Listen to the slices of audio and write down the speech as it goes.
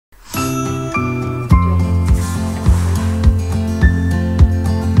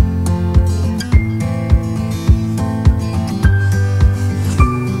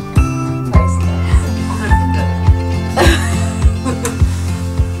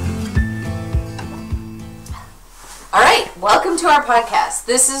to our podcast.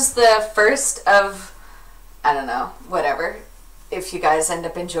 This is the first of, I don't know, whatever. If you guys end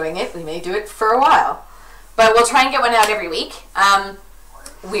up enjoying it, we may do it for a while. But we'll try and get one out every week.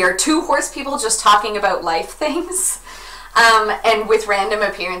 We are two horse people just talking about life things. And with random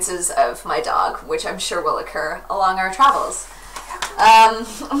appearances of my dog, which I'm sure will occur along our travels.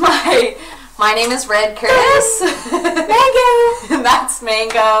 My name is Red Curtis. Mango. That's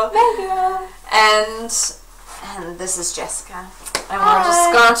Mango. Mango. And this is Jessica. And we're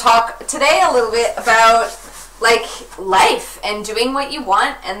just going to talk today a little bit about, like, life and doing what you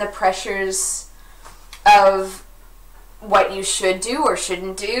want and the pressures of what you should do or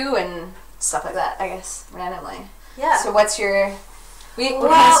shouldn't do and stuff like that, I guess, randomly. Yeah. So what's your... We kind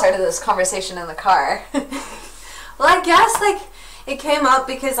of started this conversation in the car. Well, I guess, like, it came up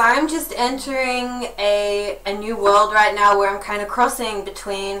because I'm just entering a new world right now where I'm kind of crossing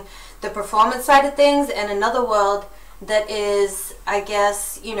between the performance side of things and another world that is, I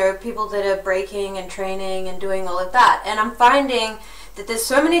guess, you know, people that are breaking and training and doing all of that. And I'm finding that there's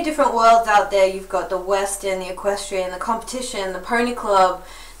so many different worlds out there. You've got the Western, the equestrian, the competition, the pony club,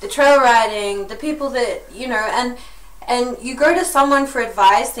 the trail riding, the people that, you know, and you go to someone for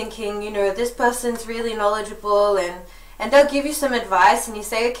advice thinking, you know, this person's really knowledgeable and they'll give you some advice and you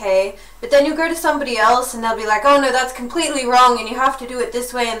say, okay, but then you go to somebody else and they'll be like, oh no, that's completely wrong and you have to do it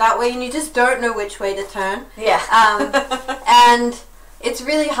this way and that way and you just don't know which way to turn. Yeah. And it's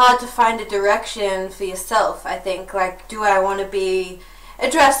really hard to find a direction for yourself, I think. Like, do I want to be a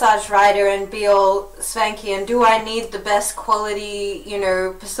dressage rider and be all swanky, and do I need the best quality, you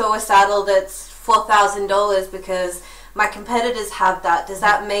know, Pessoa saddle that's $4,000 because my competitors have that? Does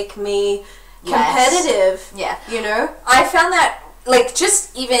that make me competitive? Yeah. You know? I found that, like,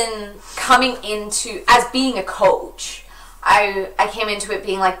 just even coming into, as being a coach, I came into it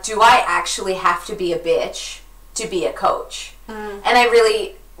being like, do I actually have to be a bitch to be a coach? And I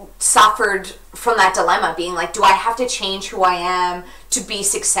really suffered from that dilemma, being like, do I have to change who I am to be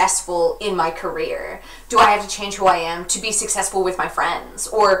successful in my career? Do I have to change who I am to be successful with my friends,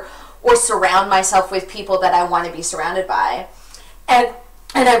 or surround myself with people that I want to be surrounded by? And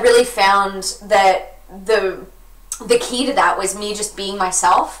I really found that the key to that was me just being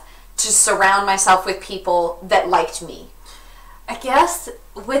myself, to surround myself with people that liked me. I guess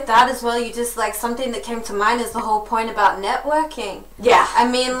with that as well, you just, like, something that came to mind is the whole point about networking. Yeah. I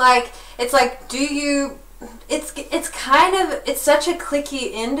mean, like, it's like, it's kind of, it's such a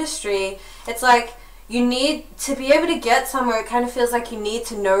cliquey industry. It's like, you need to be able to get somewhere. It kind of feels like you need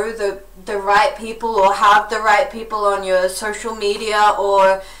to know the right people, or have the right people on your social media,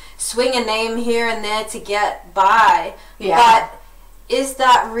 or swing a name here and there to get by. Yeah. But is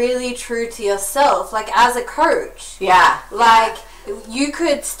that really true to yourself? Like, as a coach? Yeah. Like, you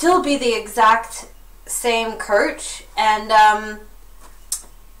could still be the exact same coach, and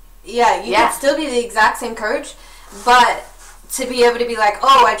you could still be the exact same coach, but to be able to be like,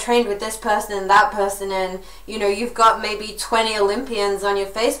 oh, I trained with this person and that person, and, you know, you've got maybe 20 Olympians on your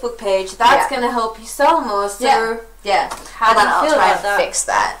Facebook page, that's going to help you sell more. So how do you feel about that? Fix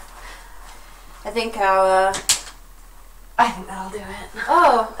that. I think I think that'll do it.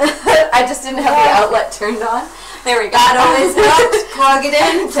 Oh. I just didn't have the outlet turned on. There we go. That always helps. Plug it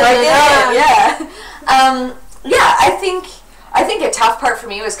in. Yeah. I think a tough part for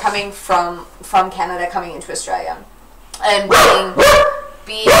me was coming from Canada, coming into Australia, and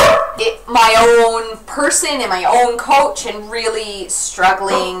being my own person and my own coach, and really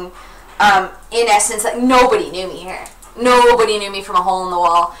struggling. In essence, like, nobody knew me here. Nobody knew me from a hole in the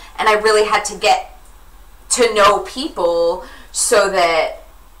wall, and I really had to get to know people so that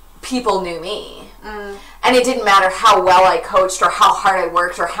people knew me. And it didn't matter how well I coached, or how hard I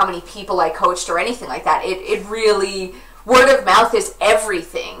worked, or how many people I coached, or anything like that. It really, word of mouth is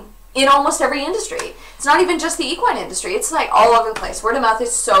everything in almost every industry. It's not even just the equine industry. It's, like, all over the place. Word of mouth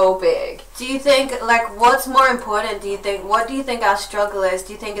is so big. Do you think, like, what's more important, what do you think our struggle is?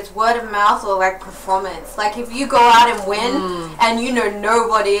 Do you think it's word of mouth or, like, performance? Like, if you go out and win and you know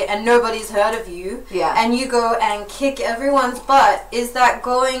nobody and nobody's heard of you, and you go and kick everyone's butt, is that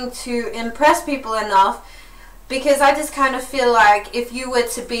going to impress people enough? Because I just kind of feel like if you were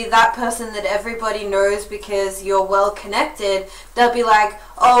to be that person that everybody knows because you're well connected, they'll be like,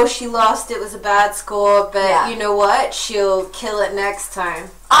 oh, she lost, it was a bad score, but you know what, she'll kill it next time.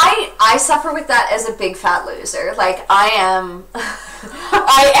 I suffer with that as a big fat loser. Like, I am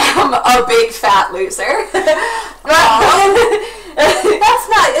a big fat loser. That's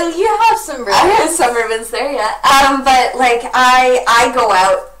not, you have some ribbons. I have some ribbons there, yeah. But, like, I go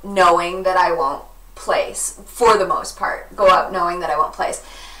out knowing that I won't place, for the most part. Go out knowing that I won't place.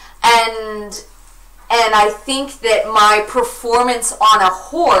 And And I think that my performance on a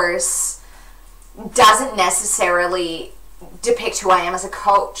horse doesn't necessarily depict who I am as a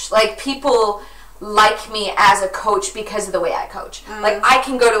coach. Like, people like me as a coach because of the way I coach. Like, I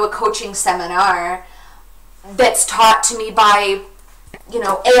can go to a coaching seminar that's taught to me by,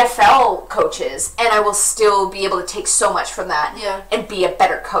 AFL coaches, and I will still be able to take so much from that and be a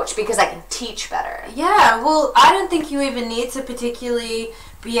better coach because I can teach better. Yeah, well, I don't think you even need to particularly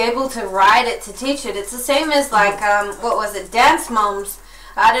be able to write it to teach it. It's the same as like, Dance Moms.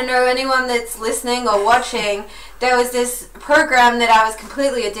 I don't know anyone that's listening or watching. There was this program that I was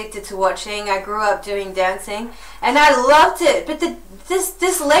completely addicted to watching. I grew up doing dancing, and I loved it. But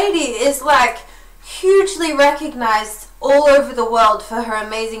this lady is like hugely recognized all over the world for her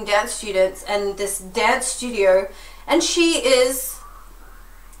amazing dance students and this dance studio. And she is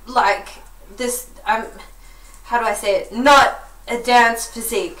like this, how do I say it? Not a dance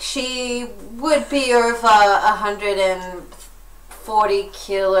physique. She would be over 140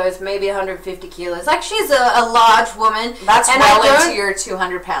 kilos, maybe 150 kilos. Like, she's a large woman. That's well into your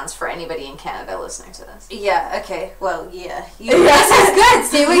 200 pounds for anybody in Canada listening to this. Yeah, okay. Well, yeah. This is good.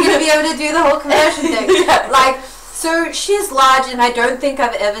 See, we're going to be able to do the whole conversion thing. Like, so she's large, and I don't think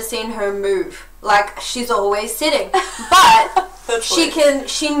I've ever seen her move. Like, she's always sitting. But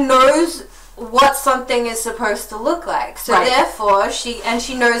she knows what something is supposed to look like. So therefore, she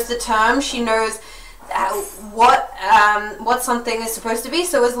knows the term, she knows what something is supposed to be.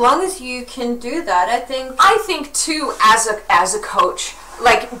 So as long as you can do that, I think too, as a coach,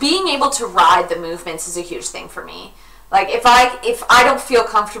 like, being able to ride the movements is a huge thing for me. Like, if I don't feel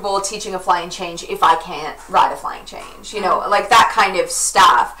comfortable teaching a flying change, if I can't ride a flying change, like that kind of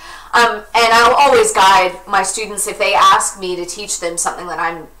stuff. And I'll always guide my students. If they ask me to teach them something that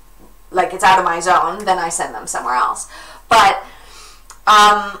I'm like, it's out of my zone, then I send them somewhere else. But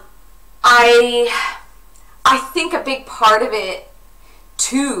I think a big part of it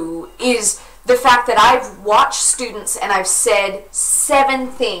too is the fact that I've watched students and I've said 7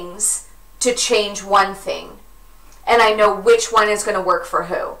 things to change one thing, and I know which one is going to work for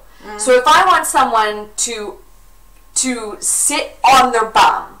who. So if I want someone to sit on their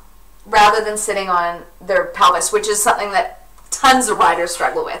bum rather than sitting on their pelvis, which is something that tons of riders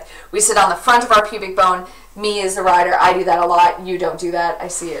struggle with. We sit on the front of our pubic bone. Me as a rider, I do that a lot. You don't do that. I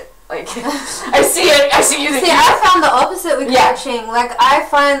see it. Like, I see you. See, I found the opposite with coaching. Like, I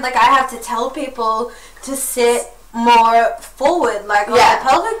find, like, I have to tell people to sit more forward, like on their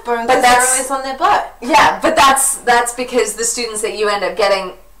pelvic bone, because they're always on their butt. Yeah, but that's because the students that you end up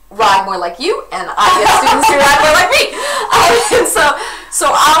getting ride more like you, and I get students who ride more like me. And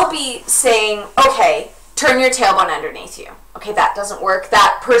so I'll be saying, okay, turn your tailbone underneath you. Okay, that doesn't work.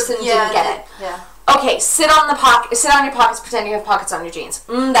 That person didn't get it. Yeah. Okay, sit on your pockets, pretend you have pockets on your jeans.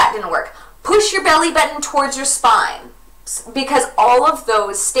 That didn't work. Push your belly button towards your spine, because all of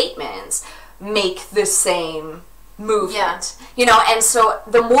those statements make the same movement. Yeah. And so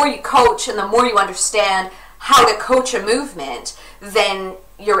the more you coach and the more you understand how to coach a movement, then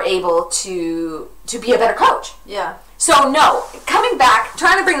you're able to be a better coach. Yeah. So no, coming back,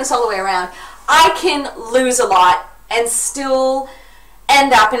 trying to bring this all the way around, I can lose a lot and still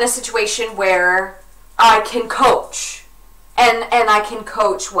end up in a situation where I can coach, and I can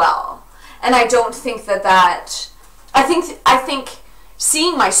coach well. And I don't think that I think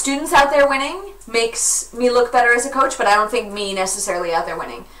seeing my students out there winning makes me look better as a coach, but I don't think me necessarily out there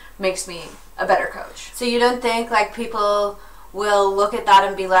winning makes me a better coach. So you don't think, like, people will look at that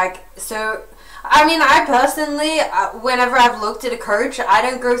and be like, so... I mean, I personally, whenever I've looked at a coach, I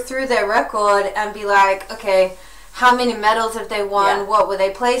don't go through their record and be like, okay, how many medals have they won? Yeah. What were they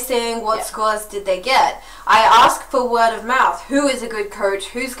placing? What scores did they get? I ask for word of mouth. Who is a good coach?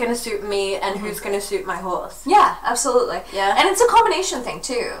 Who's going to suit me? And who's going to suit my horse? Yeah, absolutely. Yeah. And it's a combination thing,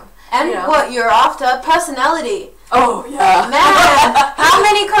 too. And what you're after, personality. Oh, yeah. Man, how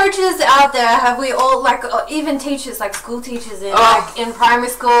many coaches out there have we all, like, even teachers, like school teachers in primary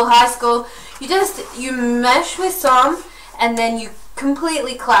school, high school, you mesh with some, and then you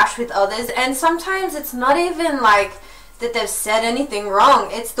completely clash with others, and sometimes it's not even like that they've said anything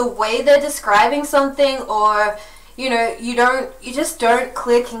wrong. It's the way they're describing something, or you just don't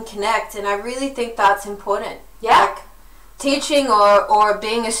click and connect, and I really think that's important. Yeah. Like, teaching or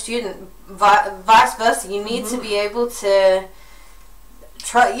being a student, vice versa, you need to be able to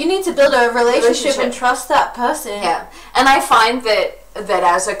you need to build a relationship and trust that person. Yeah. And I find that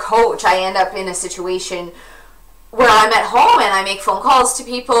as a coach, I end up in a situation where I'm at home and I make phone calls to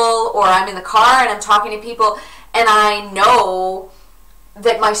people, or I'm in the car and I'm talking to people, and I know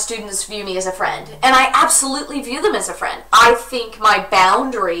that my students view me as a friend. And I absolutely view them as a friend. I think my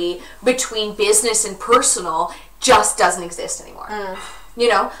boundary between business and personal just doesn't exist anymore. You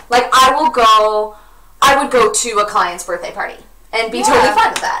know, like I would go to a client's birthday party and be totally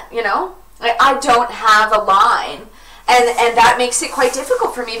fine with that, you know? Like, I don't have a line. And that makes it quite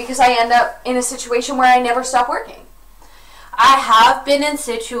difficult for me because I end up in a situation where I never stop working. I have been in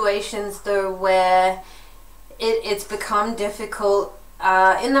situations, though, where it's become difficult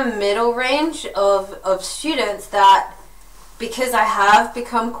in the middle range of students that, because I have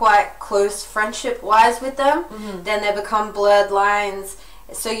become quite close friendship-wise with them, then they become blurred lines.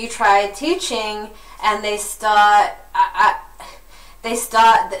 So you try teaching, and they start...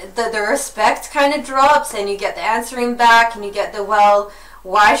 the respect kind of drops, and you get the answering back, and you get the, well,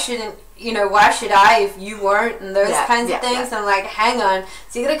 why should I if you weren't, and those kinds of things. I'm like, hang on.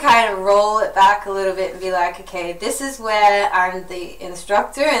 So you gotta kind of roll it back a little bit and be like, okay, this is where I'm the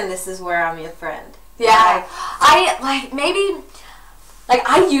instructor, and this is where I'm your friend. Yeah. I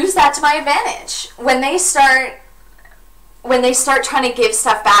use that to my advantage. When they start trying to give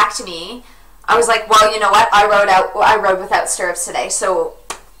stuff back to me, I was like, well, you know what? I rode without stirrups today. So,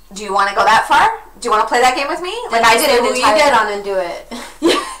 do you want to go that far? Do you want to play that game with me? Like I did it. Will you get on and do it?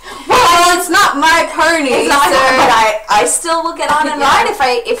 Well, it's not my pony. It's not my pony, but I still will get on and ride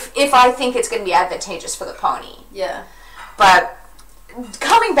if I think it's going to be advantageous for the pony. Yeah. But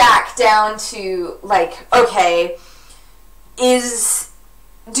coming back down to like, okay,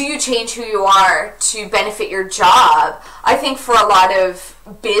 do you change who you are to benefit your job? I think for a lot of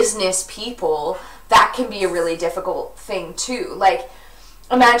business people, that can be a really difficult thing too. Like,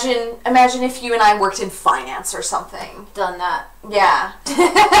 imagine if you and I worked in finance or something. Done that. Yeah.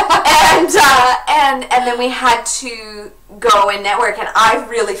 and then we had to go and network. And I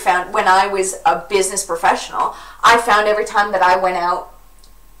really found, when I was a business professional, I found every time that I went out,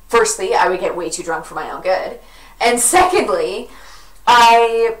 firstly, I would get way too drunk for my own good. And secondly,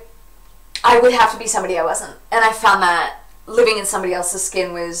 I would have to be somebody I wasn't. And I found that living in somebody else's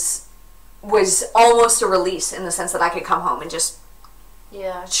skin was almost a release, in the sense that I could come home and just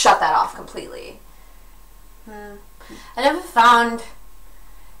shut that off completely. I never found...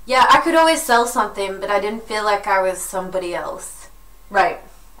 Yeah, I could always sell something, but I didn't feel like I was somebody else. Right.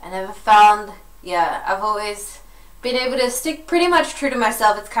 I never found... Yeah, I've always been able to stick pretty much true to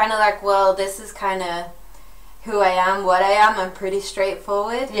myself. It's kind of like, well, this is kind of who I am, what I am. I'm pretty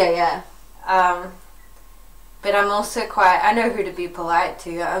straightforward. Yeah. But I'm also I know who to be polite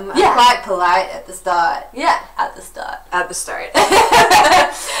to. I'm quite polite at the start. Yeah. At the start.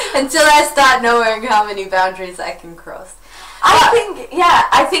 Until I start knowing how many boundaries I can cross.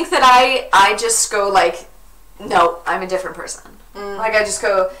 I think that I just go like, no, I'm a different person. Like, I just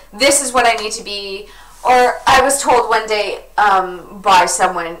go, this is what I need to be. Or I was told one day by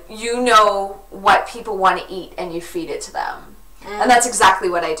someone, you know what people want to eat and you feed it to them. And that's exactly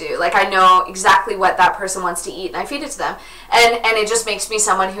what I do. Like, I know exactly what that person wants to eat, and I feed it to them. And it just makes me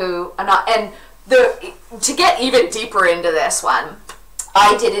someone who I'm not. And to get even deeper into this one,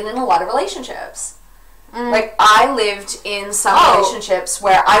 I did it in a lot of relationships. Like, I lived in some relationships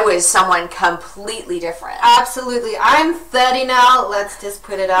where I was someone completely different. Absolutely. I'm 30 now. Let's just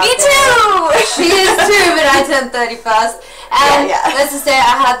put it out Me there. too! She is too, but I turned 31st. And let's just say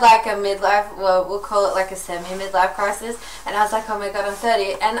I had like a midlife, well, we'll call it like a semi-midlife crisis. And I was like, oh my god, I'm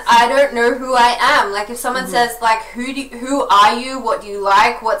 30. And I don't know who I am. Like, if someone says, like, who are you? What do you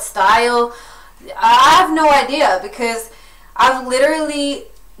like? What style? I have no idea, because I've literally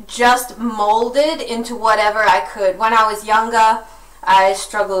just molded into whatever I could. When I was younger, I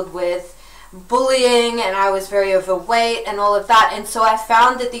struggled with bullying, and I was very overweight and all of that, and so I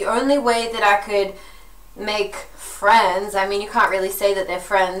found that the only way that I could make friends, I mean, you can't really say that they're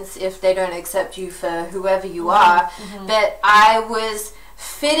friends if they don't accept you for whoever you are, but I was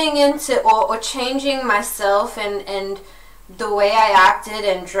fitting into or changing myself and the way I acted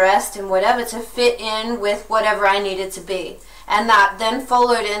and dressed and whatever to fit in with whatever I needed to be. And that then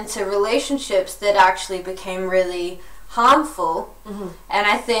followed into relationships that actually became really harmful. And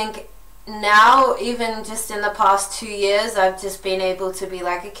I think now, even just in the past 2 years, I've just been able to be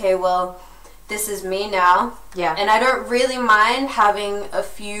like, okay, well, this is me now. Yeah. And I don't really mind having a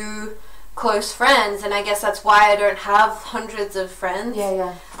few close friends, and I guess that's why I don't have hundreds of friends.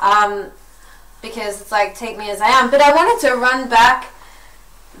 Because it's like, take me as I am. But I wanted to run back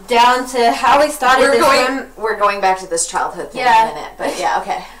down to how we started We're going back to this childhood thing in a minute, but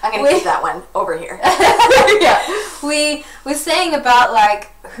okay. I'm going to keep that one over here. We were saying about, like,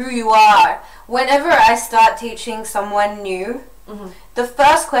 who you are. Whenever I start teaching someone new, the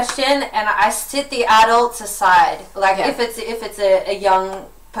first question, and I sit the adults aside. Like if it's a young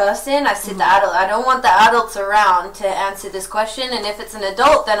person, I sit the adult. I don't want the adults around to answer this question, and if it's an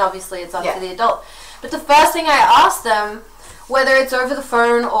adult, then obviously it's up to the adult. But the first thing I ask them, whether it's over the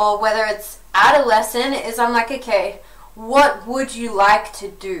phone or whether it's at a lesson, is I'm like, okay, what would you like to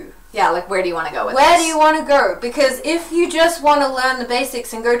do? Yeah, like where do you want to go with Where this? do you want to go? Because if you just want to learn the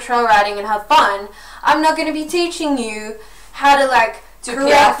basics and go trail riding and have fun, I'm not going to be teaching you how to like do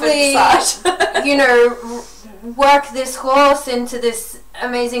correctly, work this horse into this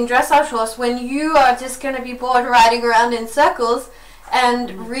amazing dressage horse when you are just going to be bored riding around in circles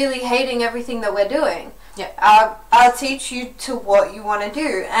and really hating everything that we're doing. Yeah. I'll teach you to what you want to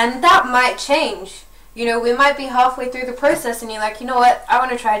do, and that might change. You know, we might be halfway through the process and you're like, you know what, I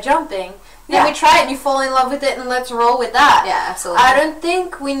want to try jumping. Then we try it and you fall in love with it and let's roll with that. Yeah, absolutely. I don't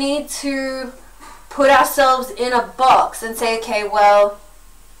think we need to put ourselves in a box and say, okay, well,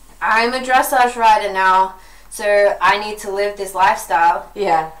 I'm a dressage rider now, so I need to live this lifestyle.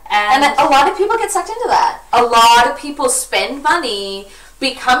 Yeah. And a lot of people get sucked into that. A lot of people spend money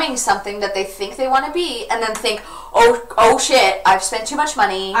becoming something that they think they want to be and then think, oh shit, I've spent too much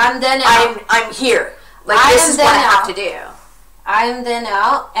money. I'm here. Like, this is what I have to do. I am then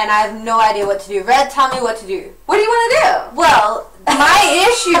out, and I have no idea what to do. Red, tell me what to do. What do you want to do? Well, my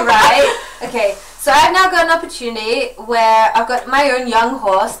issue, right? Okay, so I've now got an opportunity where I've got my own young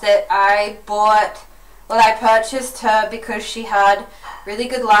horse that I bought. Well, I purchased her because she had really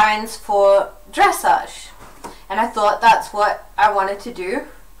good lines for dressage, and I thought that's what I wanted to do.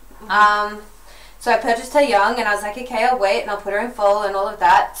 So I purchased her young, and I was like, okay, I'll wait, and I'll put her in foal and all of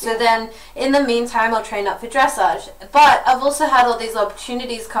that. So then, in the meantime, I'll train up for dressage. But I've also had all these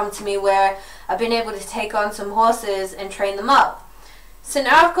opportunities come to me where I've been able to take on some horses and train them up. So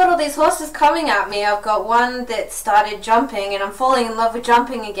now I've got all these horses coming at me. I've got one that started jumping, and I'm falling in love with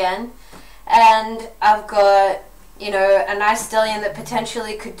jumping again. And I've got, a nice stallion that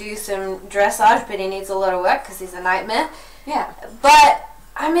potentially could do some dressage, but he needs a lot of work because he's a nightmare. Yeah. But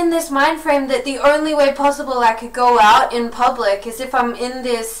I'm in this mind frame that the only way possible I could go out in public is if I'm in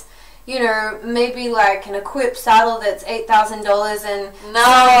this, maybe like an equipped saddle that's $8,000 and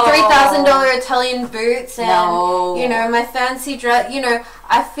 $3,000 Italian boots and, my fancy dress.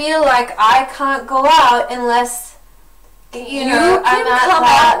 I feel like I can't go out unless, you can come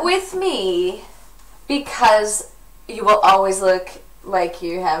out with me because you will always look like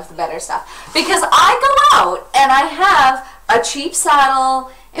you have the better stuff. Because I go out and I have a cheap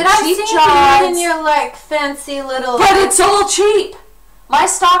saddle and cheap jods. In your like fancy little. But it's all cheap. My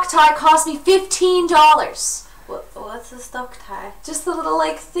stock tie cost me $15. What's a stock tie? Just the little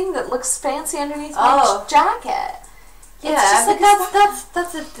like thing that looks fancy underneath my jacket. Yeah, it's just like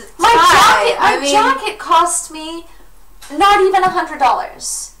that's a my tie. jacket. My jacket cost me not even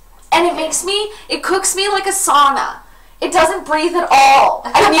 $100, and it cooks me like a sauna. It doesn't breathe at all.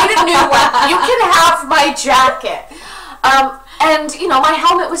 I need a new one. You can have my jacket. And my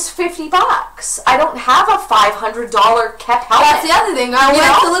helmet was $50. I don't have a $500 Kep helmet. That's the other thing. I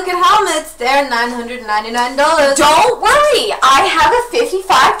went to look at helmets. They're $999. Don't worry. I have a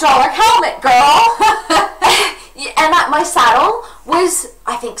 $55 helmet, girl. And my saddle was,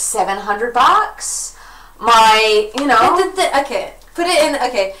 I think, $700. Okay. Put it in.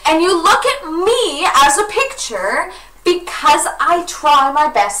 Okay. And you look at me as a picture because I try my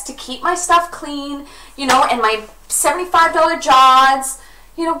best to keep my stuff clean, and my $75 jods,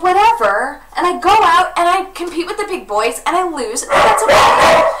 whatever. And I go out and I compete with the big boys and I lose. And that's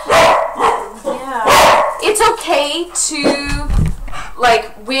okay. Yeah. It's okay to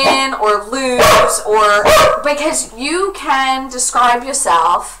win or lose because you can describe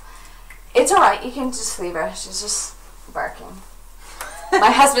yourself. It's alright, you can just leave her. She's just barking.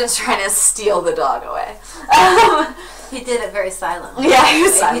 My husband's trying to steal the dog away. He did it very silently. Yeah, he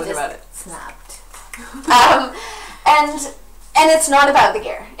was silent about it. Snapped. And it's not about the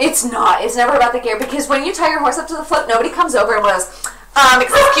gear. It's not. It's never about the gear because when you tie your horse up to the foot, nobody comes over and goes,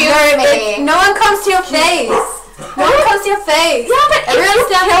 excuse me. No one comes to your face. No one comes to your face. Yeah, but everyone's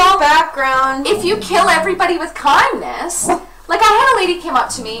down in the background. If you kill everybody with kindness, like I had a lady came up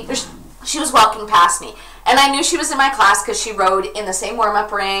to me. She was walking past me. And I knew she was in my class because she rode in the same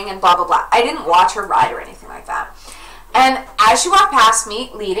warm-up ring and blah, blah, blah. I didn't watch her ride or anything like that. And as she walked past me,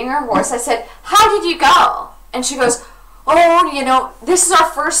 leading her horse, I said, how did you go? And she goes, this is our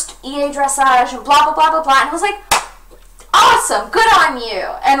first EA dressage and blah, blah, blah, blah, blah. And I was like, awesome, good on you.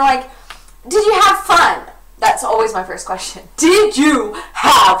 And did you have fun? That's always my first question. Did you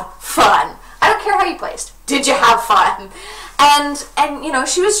have fun? I don't care how you placed. Did you have fun? And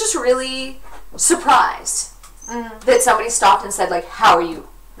she was just really surprised. that somebody stopped and said, like, how are you?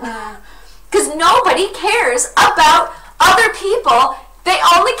 Because nobody cares about other people. They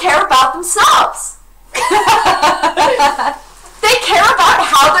only care about themselves. They care about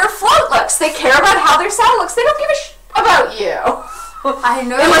how their float looks. They care about how their saddle looks. They don't give a about you. I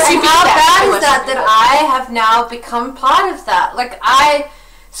know. Unless you beat how them. bad is Unless that you beat that I have now become part of that. Like, I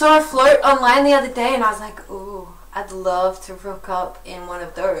saw a float online the other day and I was like, ooh, I'd love to rook up in one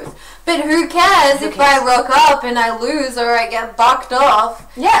of those. But who cares if I rook up and I lose or I get bucked off?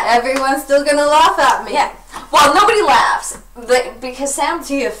 Yeah. Everyone's still gonna laugh at me. Yeah. Well, nobody laughs because Sam.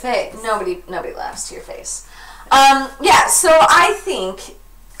 To your face. Nobody laughs to your face. Yeah. So I think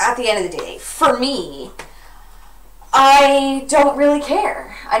at the end of the day, for me, I don't really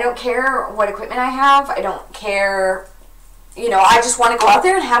care. I don't care what equipment I have. I don't care. I just want to go out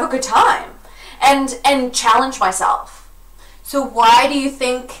there and have a good time, and challenge myself. So why do you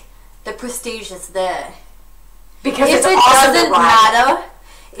think the prestige is there? Because if it's it awesome doesn't to ride. matter,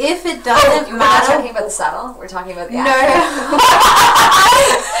 if it doesn't We're not matter, talking about the saddle. We're talking about the no,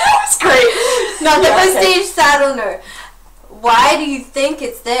 That's great. not the Yeah, okay. prestige saddle. No. Why do you think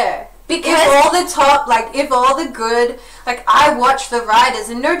it's there? Because if all the top, if all the good, I watch the riders,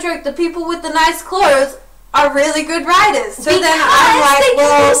 and no joke, the people with the nice clothes are really good riders. So because then I'm like, they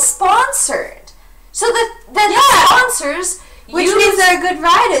well, can be sponsored. So the sponsors which means they're a good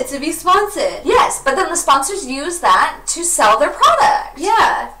rider to be sponsored. Yes, but then the sponsors use that to sell their product.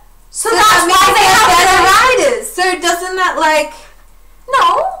 Yeah. So that that's means why they they're have better to riders. So doesn't that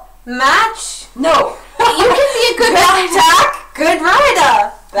match? No. You can be a good tack, good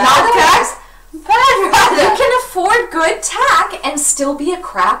rider. Not tack, bad rider. You can afford good tack and still be a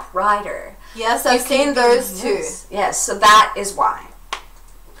crap rider. Yes, I've seen those too. Yes, so that is why.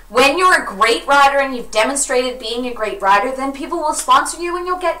 When you're a great rider and you've demonstrated being a great rider, then people will sponsor you and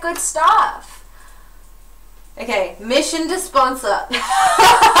you'll get good stuff. Okay, mission to sponsor.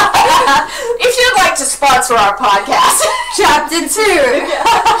 If you'd like to sponsor our podcast. Chapter 2.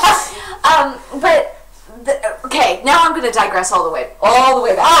 Okay, now I'm going to digress all the way back. Oh,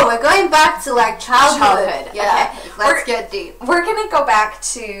 we're going back to childhood. Yeah, okay. let's get deep. We're going to go back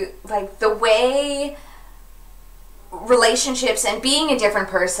to the way relationships and being a different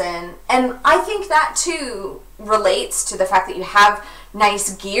person, and I think that too relates to the fact that you have nice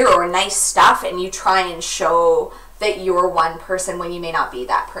gear or nice stuff and you try and show that you're one person when you may not be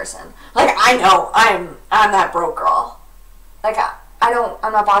that person. I know I'm that broke girl.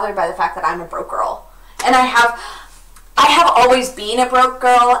 I'm not bothered by the fact that I'm a broke girl. And I have always been a broke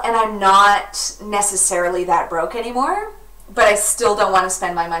girl, and I'm not necessarily that broke anymore, but I still don't want to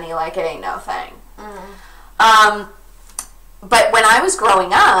spend my money like it ain't no thing. But when I was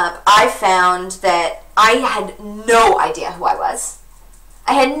growing up, I found that I had no idea who I was.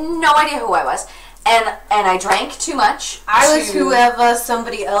 I had no idea who I was. And I drank too much. I was whoever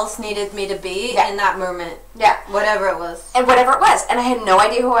somebody else needed me to be in that moment. Yeah. Whatever it was. And whatever it was. And I had no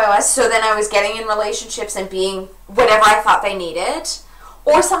idea who I was. So then I was getting in relationships and being whatever I thought they needed.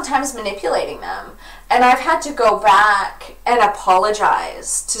 Or sometimes manipulating them. And I've had to go back and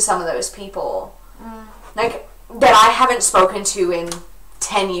apologize to some of those people. That I haven't spoken to in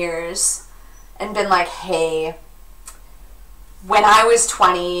 10 years. And been like, hey, when I was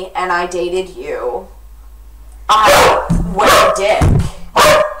 20 and I dated you, I was a dick.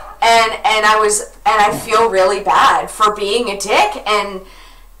 And I feel really bad for being a dick and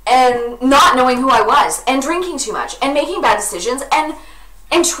not knowing who I was and drinking too much and making bad decisions and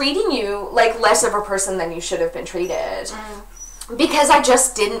treating you like less of a person than you should have been treated. Because I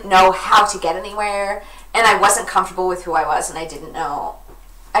just didn't know how to get anywhere, and I wasn't comfortable with who I was, and I didn't know.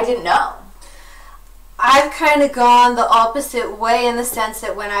 I've kind of gone the opposite way in the sense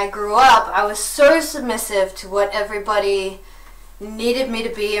that when I grew up, I was so submissive to what everybody needed me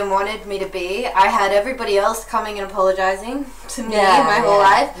to be and wanted me to be. I had everybody else coming and apologizing to me my whole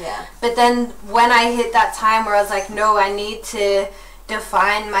life. Yeah. But then when I hit that time where I was like, no, I need to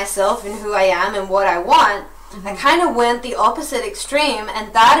define myself and who I am and what I want, I kind of went the opposite extreme,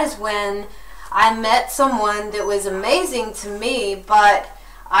 and that is when I met someone that was amazing to me, but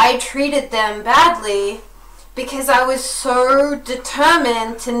I treated them badly because I was so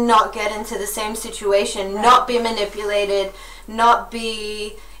determined to not get into the same situation, not be manipulated, not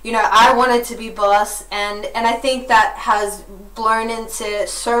be, I wanted to be boss, and I think that has blown into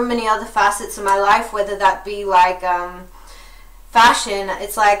so many other facets of my life, whether that be fashion.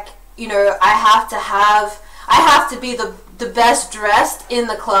 It's I have to be the best dressed in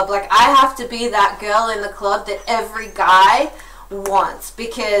the club. I have to be that girl in the club that every guy wants,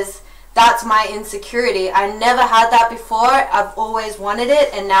 because that's my insecurity. I never had that before. I've always wanted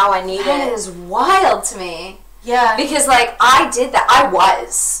it, and now I need it. That is wild to me. Yeah. Because, like, I did that. I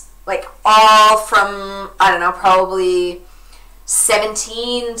was, like, all from, I don't know, probably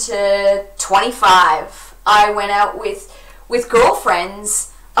 17 to 25. I went out with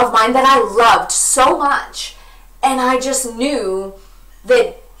girlfriends of mine that I loved so much. And I just knew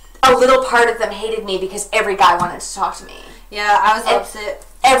that a little part of them hated me because every guy wanted to talk to me. Yeah, I was opposite.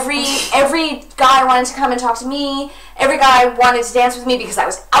 Every guy wanted to come and talk to me. Every guy wanted to dance with me because I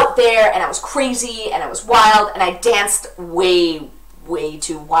was out there and I was crazy and I was wild and I danced way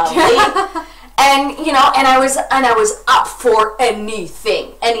too wildly. And you know, and I was up for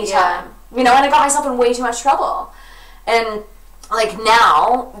anything, anytime. Yeah. You know, and I got myself in way too much trouble. And like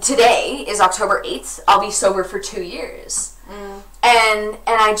now, today is October 8th. I'll be sober for 2 years. And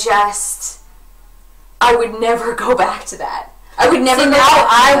I would never go back to that. I would never. So now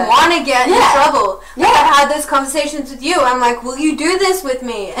I want to get in trouble. Yeah. Like I've had those conversations with you. I'm like, will you do this with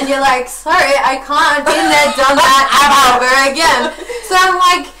me? And you're like, sorry, I can't. Been there, done that ever again. So I'm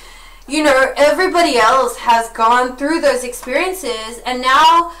like, you know, everybody else has gone through those experiences, and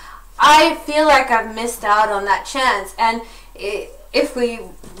now I feel like I've missed out on that chance. And if we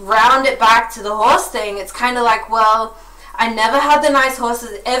round it back to the horse thing, it's kind of like, well, I never had the nice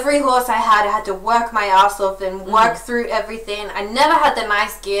horses. Every horse I had to work my ass off and work through everything. I never had the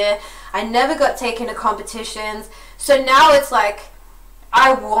nice gear. I never got taken to competitions. So now it's like,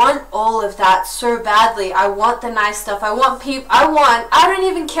 I want all of that so badly. I want the nice stuff. I don't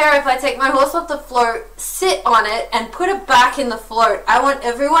even care if I take my horse off the float, sit on it, and put it back in the float. I want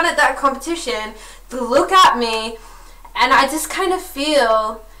everyone at that competition to look at me, and I just kind of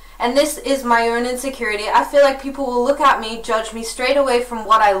feel, and this is my own insecurity, I feel like people will look at me, judge me straight away from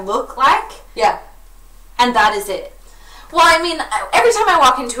what I look like. Yeah. And that is it. Well, I mean, every time I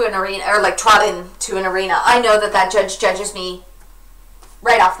walk into an arena, or like trot into an arena, I know that judge judges me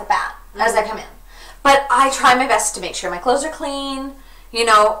right off the bat as I come in. But I try my best to make sure my clothes are clean. You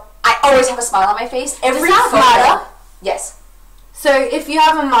know, I always have a smile on my face. Every Does that matter? Yes. So if you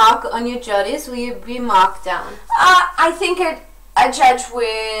have a mark on your juddies, will you be marked down? I think a judge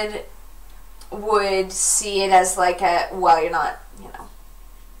would see it as like well, you're not, you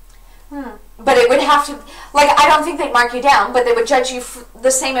know. But it would have to, like, I don't think they'd mark you down, but they would judge you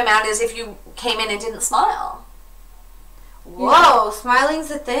the same amount as if you came in and didn't smile. Whoa, smiling's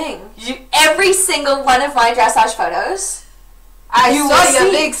a thing. Every single one of my dressage photos, I saw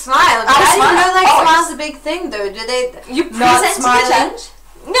your big smile. I didn't know like smile's a big thing though. Do they? You present to the judge.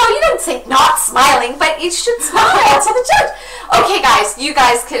 No, you don't say not smiling, but you should smile to the judge. Okay, guys, you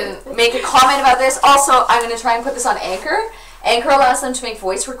guys can make a comment about this. Also, I'm going to try and put this on Anchor. Anchor allows them to make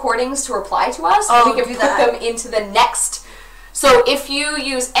voice recordings to reply to us. Oh, we can put them into the next. So if you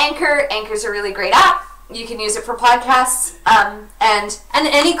use Anchor, Anchor's a really great app. You can use it for podcasts. And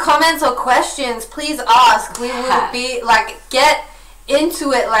any comments or questions, please ask. We will be like, get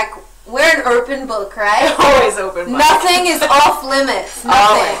into it. Like, we're an open book, right? Always open book. Nothing is off limits.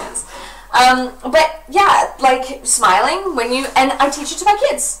 Nothing. Always. But yeah, like smiling when you, and I teach it to my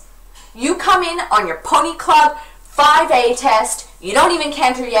kids. You come in on your pony club 5A test. You don't even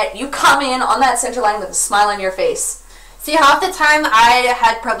canter yet. You come in on that center line with a smile on your face. See, half the time I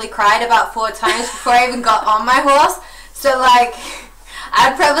had probably cried about 4 times before I even got on my horse. So, like,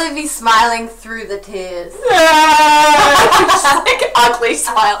 I'd probably be smiling through the tears. Like, ugly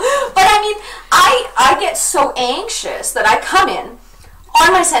smile. But, I mean, I get so anxious that I come in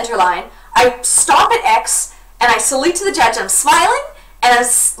on my center line, I stop at X, and I salute to the judge. I'm smiling, and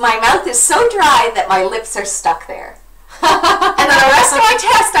my mouth is so dry that my lips are stuck there. And then the rest of my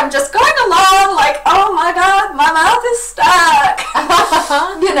test, I'm just going along like, oh my god, my mouth is stuck.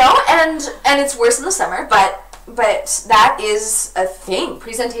 You know, and it's worse in the summer, but that is a thing.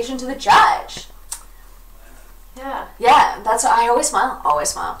 Presentation to the judge. Yeah. Yeah, that's why I always smile. Always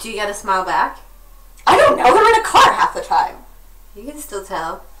smile. Do you get a smile back? I don't know. They're in a car half the time. You can still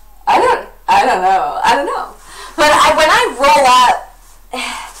tell. I don't know. But when I roll up,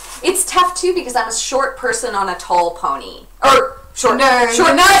 it's tough too because I'm a short person on a tall pony. Or short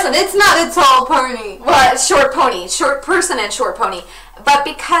person. It's not a tall pony. Well, short pony. Short person and short pony. But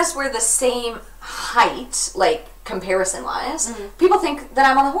because we're the same height, like comparison wise, people think that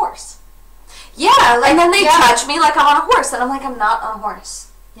I'm on a horse. Yeah, like, and then they touch me like I'm on a horse, and I'm like, I'm not on a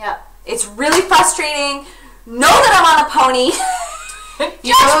horse. Yeah. It's really frustrating. Know that I'm on a pony.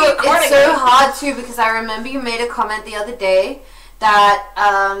 You know, it's so hard too because I remember you made a comment the other day that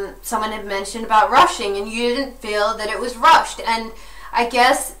someone had mentioned about rushing, and you didn't feel that it was rushed. And I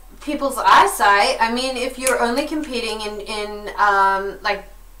guess people's eyesight, I mean, if you're only competing in like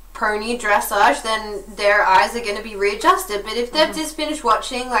pony dressage, then their eyes are going to be readjusted. But if they've just finished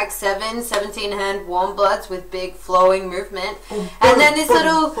watching like 17 hand warm bloods with big flowing movement, and then this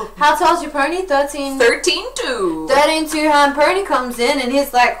little, how tall's your pony? 13 2-hand pony comes in and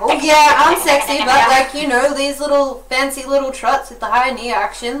he's like, oh yeah, I'm sexy, but like, you know, these little fancy little trots with the high knee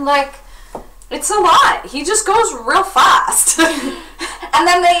action, like, it's a lot. He just goes real fast. and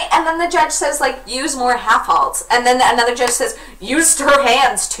then the judge says, like, use more half halts. And then another judge says, used her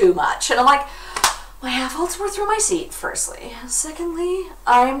hands too much. And I'm like, my half halts were through my seat, firstly. Secondly,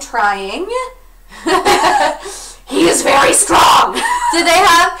 I'm trying. He is very strong. Do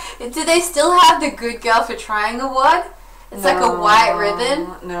they still have the Good Girl for Trying award? It's like a white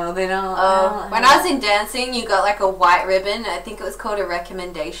ribbon. No, they don't. When I was in dancing, you got like a white ribbon. I think it was called a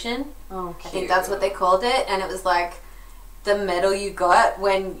recommendation. Oh, cute. I think that's what they called it. And it was like the medal you got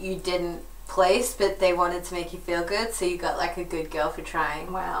when you didn't place, but they wanted to make you feel good. So you got like a Good Girl for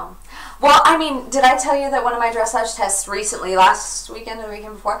Trying. Wow. Well, I mean, did I tell you that one of my dressage tests recently, last weekend or the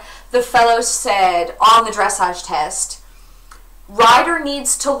weekend before, the fellow said on the dressage test, rider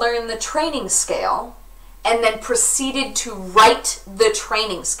needs to learn the training scale, and then proceeded to write the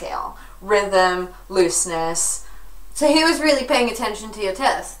training scale. Rhythm, looseness. So he was really paying attention to your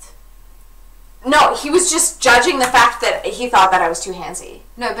test? No, he was just judging the fact that he thought that I was too handsy.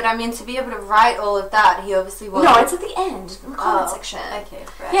 No, but I mean, to be able to write all of that, he obviously wanted... No, it's at the end, in the comment section. Okay,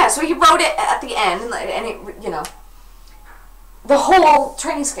 right. Yeah, so he wrote it at the end, and it, you know, the whole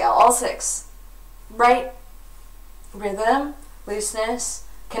training scale, all 6. Right? Rhythm, looseness,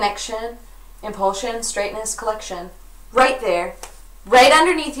 connection, impulsion, straightness, collection. Right there. Right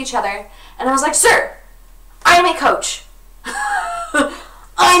underneath each other. And I was like, sir, I am a coach.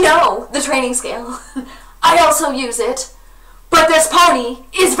 I know the training scale. I also use it. But this pony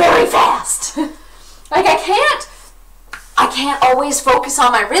is very fast. Like, I can't always focus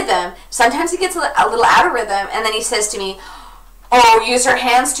on my rhythm. Sometimes he gets a little out of rhythm, and then he says to me, oh, use your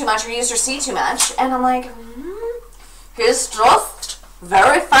hands too much or use your seat too much. And I'm like, he's just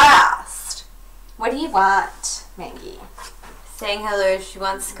very fast. What do you want, Maggie? Saying hello, she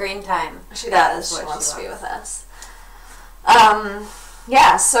wants screen time. She does. She wants to be with us.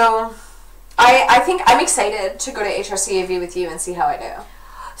 Yeah, so I think I'm excited to go to HRCAV with you and see how I do.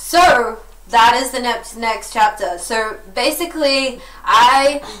 So, that is the next chapter. So, basically,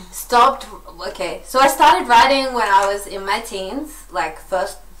 I stopped... Okay, so I started riding when I was in my teens, like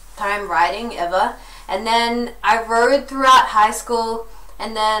first time riding ever. And then I rode throughout high school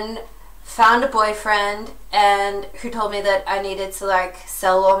and then found a boyfriend and who told me that I needed to like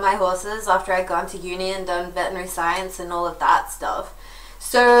sell all my horses after I'd gone to uni and done veterinary science and all of that stuff.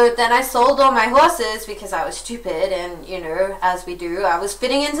 So then I sold all my horses because I was stupid and, you know, as we do, I was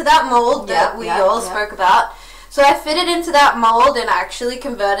fitting into that mold that we all spoke about. So I fitted into that mold and actually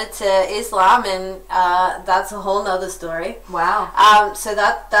converted to Islam, and that's a whole nother story. Wow. So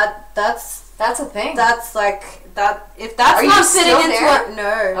that's a thing. That's like that. If that's Are not you fitting still into there?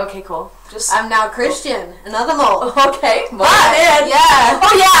 it, no. Okay, cool. Just I'm now Christian. Another mold. Okay. But, yeah.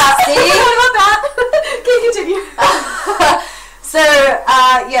 Oh yeah. See? What about that? Can you continue? So,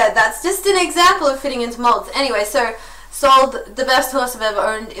 yeah, that's just an example of fitting into molds. Anyway, so sold the best horse I've ever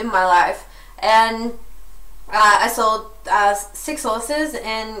owned in my life. And I sold 6 horses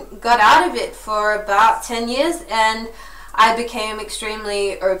and got out of it for about 10 years. And I became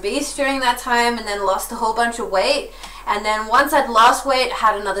extremely obese during that time and then lost a whole bunch of weight. And then once I'd lost weight,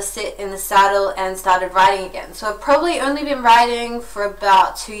 had another sit in the saddle and started riding again. So I've probably only been riding for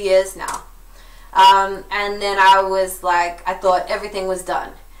about 2 years now. And then I was like, I thought everything was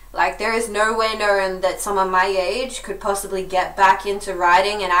done. Like, there is no way known that someone my age could possibly get back into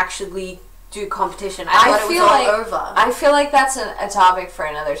riding and actually do competition. I thought it was all over. I feel like that's a topic for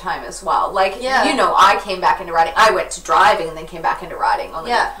another time as well. Like, Yeah. you know, I came back into riding. I went to driving and then came back into riding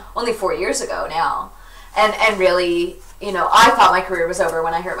only 4 years ago now. And really, you know, I thought my career was over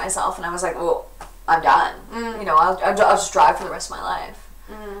when I hurt myself, and I was like, well, I'm done. You know, I'll just drive for the rest of my life.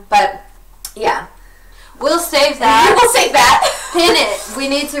 But yeah, we'll save that. We'll save that. Pin it. We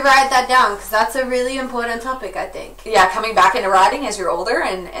need to write that down because that's a really important topic, I think. Yeah, coming back into riding as you're older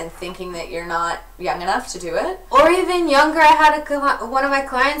and thinking that you're not young enough to do it. Or even younger. I had one of my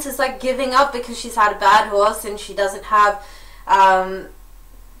clients is like giving up because she's had a bad horse and she doesn't have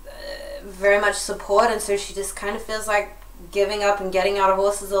very much support, and so she just kind of feels like giving up and getting out of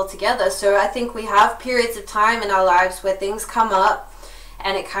horses altogether. So I think we have periods of time in our lives where things come up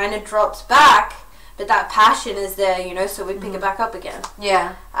and it kind of drops back, but that passion is there, you know, so we pick it back up again.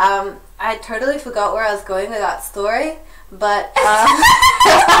 Yeah. I totally forgot where I was going with that story, but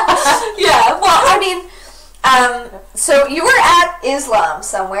yeah, well, I mean, So you were at Islam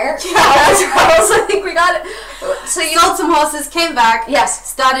somewhere. I think we got it. So you sold some horses, came back. Yes.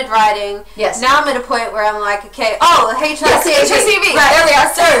 Started riding. Yes. Now I'm at a point where I'm like, okay, HRCV. Yes, HRCV. Right. There we are.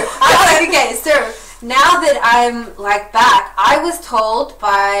 So I was like, okay, so now that I'm like back, I was told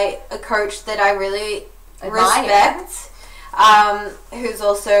by a coach that I really respect, who's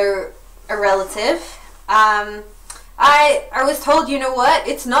also a relative. I was told, you know what,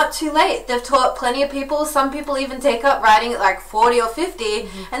 it's not too late. They've taught plenty of people. Some people even take up riding at like 40 or 50,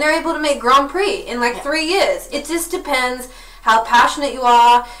 and they're able to make Grand Prix in like 3 years. It just depends how passionate you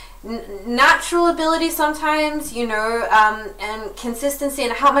are, natural ability sometimes, you know, and consistency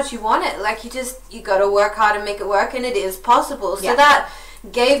and how much you want it. Like you got to work hard and make it work, and it is possible. So that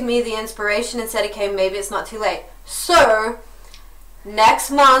gave me the inspiration and said, okay, maybe it's not too late. So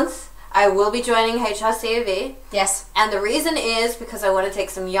next month, I will be joining HRCAV. Yes. And the reason is because I want to take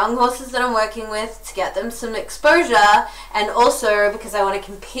some young horses that I'm working with to get them some exposure, and also because I want to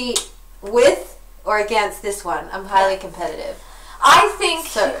compete with or against this one. I'm highly competitive. I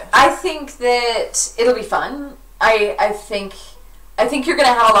think that it'll be fun. I think you're going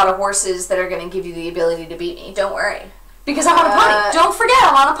to have a lot of horses that are going to give you the ability to beat me. Don't worry. Because I'm on a pony. Don't forget,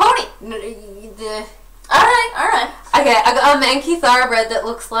 I'm on a pony. All right. Okay, I got a Manky thoroughbred that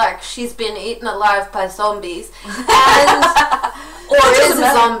looks like she's been eaten alive by zombies, and or is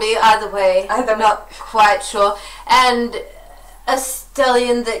a zombie. Either way, I'm not quite sure. And a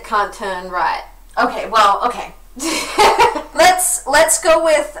stallion that can't turn right. Okay, well, okay. let's go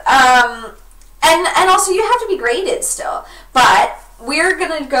with and also you have to be graded still, but we're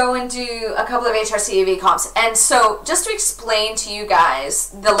gonna go and do a couple of HRCAV comps, and so just to explain to you guys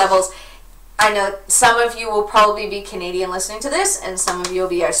the levels. I know some of you will probably be Canadian listening to this, and some of you will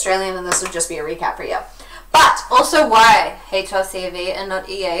be Australian, and this will just be a recap for you. But also, why HRCAV and not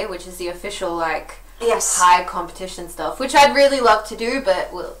EA, which is the official high competition stuff, which I'd really love to do,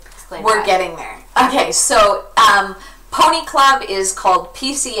 but we'll explain. We're getting there. Okay, so Pony Club is called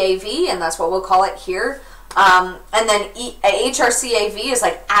PCAV, and that's what we'll call it here. And then HRCAV is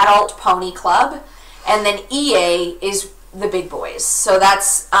like Adult Pony Club, and then EA is the big boys. So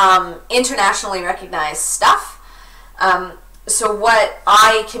that's internationally recognized stuff. So what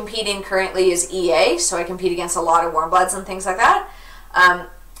I compete in currently is EA, so I compete against a lot of warm bloods and things like that.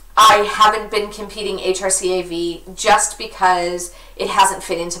 I haven't been competing HRCAV just because it hasn't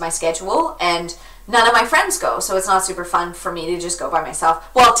fit into my schedule, and none of my friends go, so it's not super fun for me to just go by myself.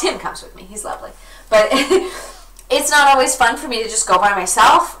 Well, Tim comes with me, he's lovely, but it's not always fun for me to just go by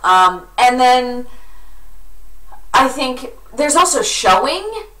myself. And then I think there's also showing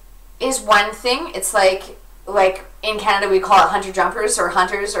is one thing. It's like in Canada we call it hunter jumpers or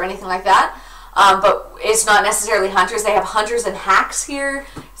hunters or anything like that. But it's not necessarily hunters. They have hunters and hacks here.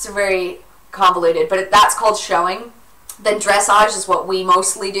 It's very convoluted, but that's called showing. Then dressage is what we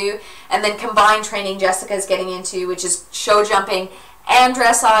mostly do. And then combined training Jessica's getting into, which is show jumping and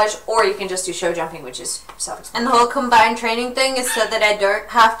dressage, or you can just do show jumping, which is self-explanatory. And the whole combined training thing is so that I don't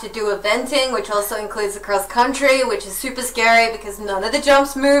have to do eventing, which also includes the cross country, which is super scary because none of the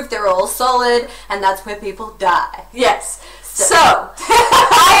jumps move, they're all solid, and that's where people die. Yes. So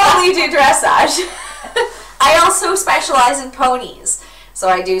I only do dressage. I also specialize in ponies. So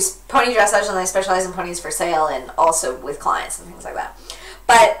I do pony dressage, and I specialize in ponies for sale and also with clients and things like that.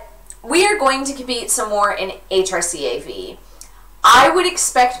 But we are going to compete some more in HRCAV. I would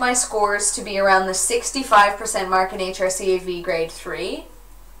expect my scores to be around the 65% mark in HRCAV grade 3.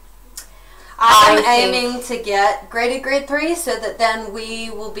 I'm aiming to get graded grade 3 so that then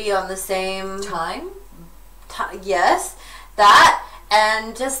we will be on the same time. Yes, that,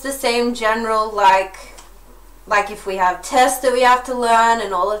 and just the same general like if we have tests that we have to learn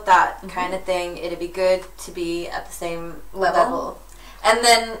and all of that kind of thing, it'd be good to be at the same level. And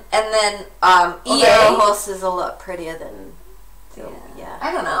then EA horse is a lot prettier than. Yeah.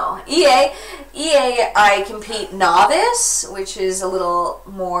 I don't know. EA, I compete novice, which is a little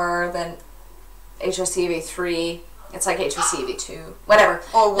more than HRCAV 3. It's like HRCAV 2. Whatever.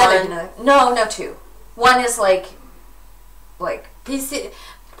 Or 1. No, 2. 1 is like PC,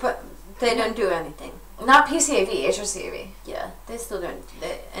 but they don't do anything. Not PCAV, HRCAV. Yeah, they still don't.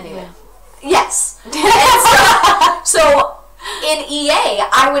 Anyway. Yes. So in EA,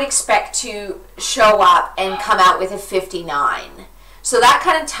 I would expect to show up and come out with a 59. So that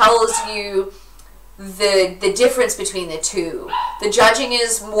kind of tells you the difference between the two. The judging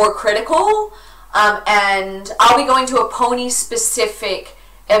is more critical, and I'll be going to a pony-specific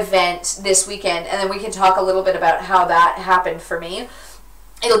event this weekend, and then we can talk a little bit about how that happened for me.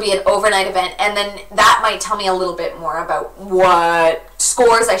 It'll be an overnight event, and then that might tell me a little bit more about what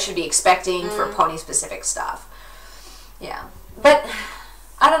scores I should be expecting for pony specific stuff. Yeah, but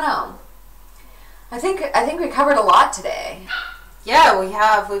I don't know. I think we covered a lot today. Yeah, we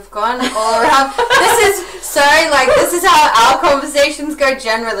have. We've gone all around. This is how our conversations go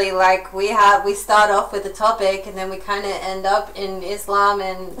generally. Like, we start off with a topic, and then we kind of end up in Islam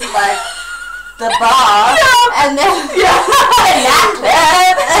and, like, the bar. Yeah. And then...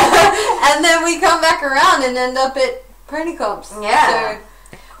 and then we come back around and end up at pony comps. Yeah.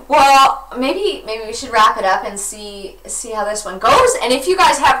 So, well, maybe we should wrap it up and see how this one goes. And if you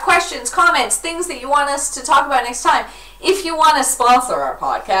guys have questions, comments, things that you want us to talk about next time, if you want to sponsor our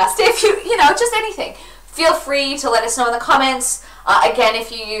podcast, if you know, just anything, feel free to let us know in the comments. Again, if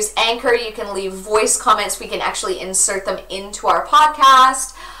you use Anchor, you can leave voice comments. We can actually insert them into our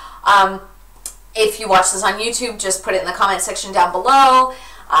podcast. If you watch this on YouTube, just put it in the comment section down below.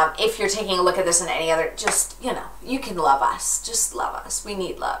 If you're taking a look at this in any other, just, you know, you can love us. Just love us. We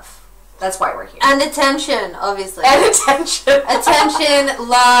need love. That's why we're here. And attention, obviously. And attention. Attention,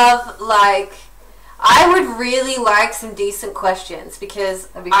 love, like, I would really like some decent questions because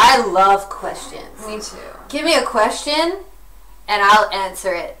I love questions. Me too. Give me a question and I'll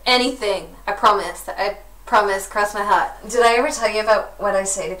answer it. Anything. I promise. Cross my heart. Did I ever tell you about what I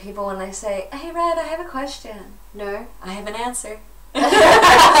say to people when they say, "Hey, Red, I have a question"? No. I have an answer. All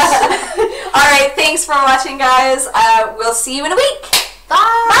right, thanks for watching, guys. We'll see you in a week.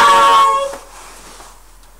 Bye. Bye.